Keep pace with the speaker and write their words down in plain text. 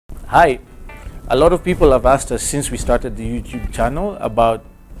Hi, a lot of people have asked us since we started the YouTube channel about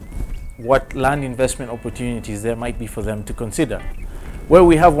what land investment opportunities there might be for them to consider. Well,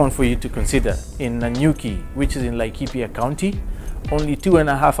 we have one for you to consider in Nanyuki, which is in Laikipia County, only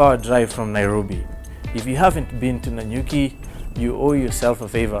 2.5-hour drive from Nairobi. If you haven't been to Nanyuki, you owe yourself a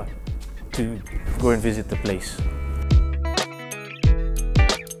favor to go and visit the place.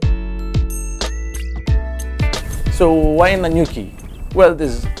 So why Nanyuki? Well,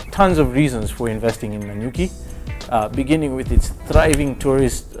 there's tons of reasons for investing in Nanyuki. Beginning with its thriving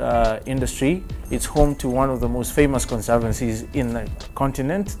tourist industry. It's home to one of the most famous conservancies in the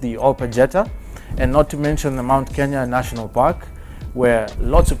continent, the Olpejeta, and not to mention the Mount Kenya National Park, where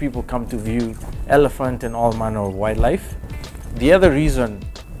lots of people come to view elephant and all manner of wildlife. The other reason,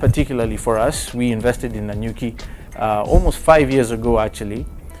 particularly for us, we invested in Nanyuki almost 5 years ago actually,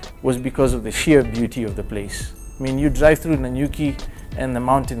 was because of the sheer beauty of the place. I mean, you drive through Nanyuki and the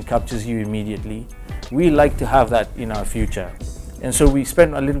mountain captures you immediately. We like to have that in our future. And so we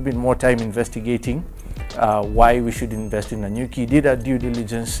spent a little bit more time investigating why we should invest in Nanyuki, did our due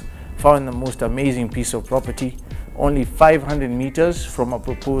diligence, found the most amazing piece of property, only 500 meters from a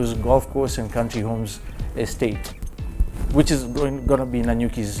proposed golf course and country homes estate, which is going to be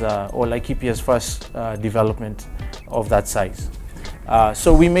Nanyuki's or Laikipia's first development of that size.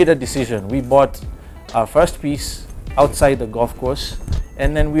 So we made a decision. We bought our first piece outside the golf course,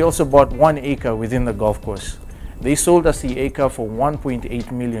 and then we also bought 1 acre within the golf course. They sold us the acre for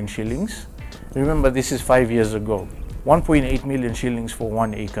 1.8 million shillings. Remember, this is 5 years ago. 1.8 million shillings for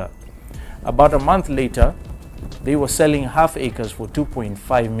 1 acre. About a month later, they were selling half acres for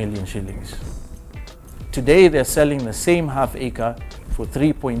 2.5 million shillings. Today, they're selling the same half acre for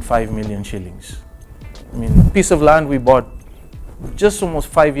 3.5 million shillings. I mean, the piece of land we bought just almost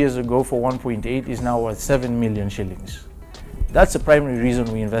 5 years ago for 1.8 is now worth 7 million shillings. That's the primary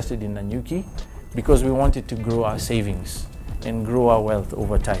reason we invested in Nanyuki, because we wanted to grow our savings and grow our wealth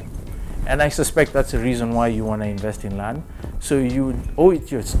over time. And I suspect that's the reason why you want to invest in land. So you owe it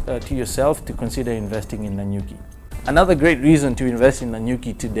to yourself to consider investing in Nanyuki. Another great reason to invest in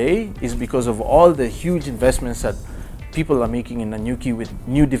Nanyuki today is because of all the huge investments that people are making in Nanyuki with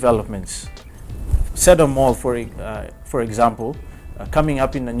new developments. Cedar Mall, for example, coming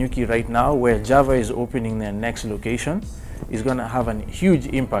up in Nanyuki right now, where Java is opening their next location, is going to have a huge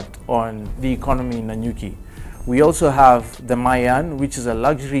impact on the economy in Nanyuki. We also have the Mayan, which is a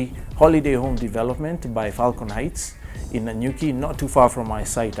luxury holiday home development by Falcon Heights in Nanyuki, not too far from my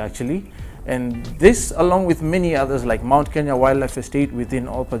site actually. And this, along with many others like Mount Kenya Wildlife Estate within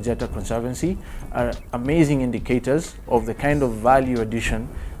Olpejeta Conservancy, are amazing indicators of the kind of value addition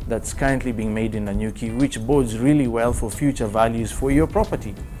that's currently being made in Nanyuki, which bodes really well for future values for your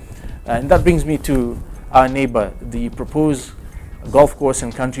property. And that brings me to our neighbor, the proposed golf course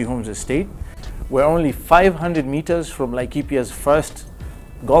and country homes estate. We're only 500 meters from Laikipia's first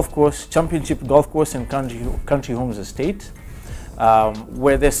golf course, championship golf course and country homes estate,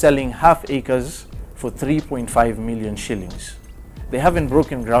 where they're selling half acres for 3.5 million shillings. They haven't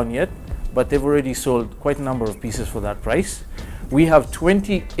broken ground yet, but they've already sold quite a number of pieces for that price. We have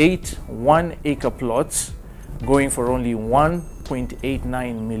 28 1-acre plots going for only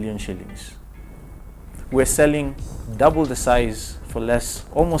 1.89 million shillings. We're selling double the size for less,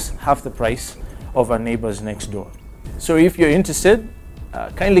 almost half the price of our neighbors next door. So if you're interested,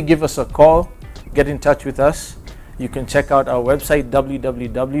 kindly give us a call, get in touch with us. You can check out our website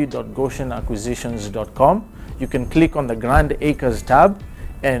www.goshenacquisitions.com. You can click on the Grand Acres tab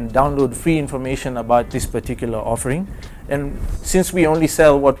and download free information about this particular offering. And since we only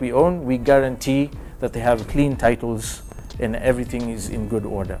sell what we own, we guarantee that they have clean titles and everything is in good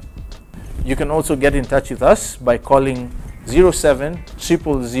order. You can also get in touch with us by calling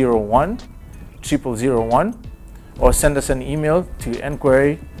 07-0001-0001 or send us an email to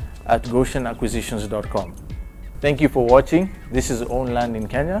enquiry@goshenacquisitions.com. Thank you for watching. This is Own Land in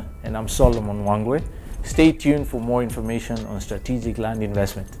Kenya, and I'm Solomon Wangwe. Stay tuned for more information on strategic land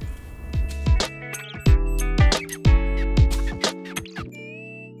investment.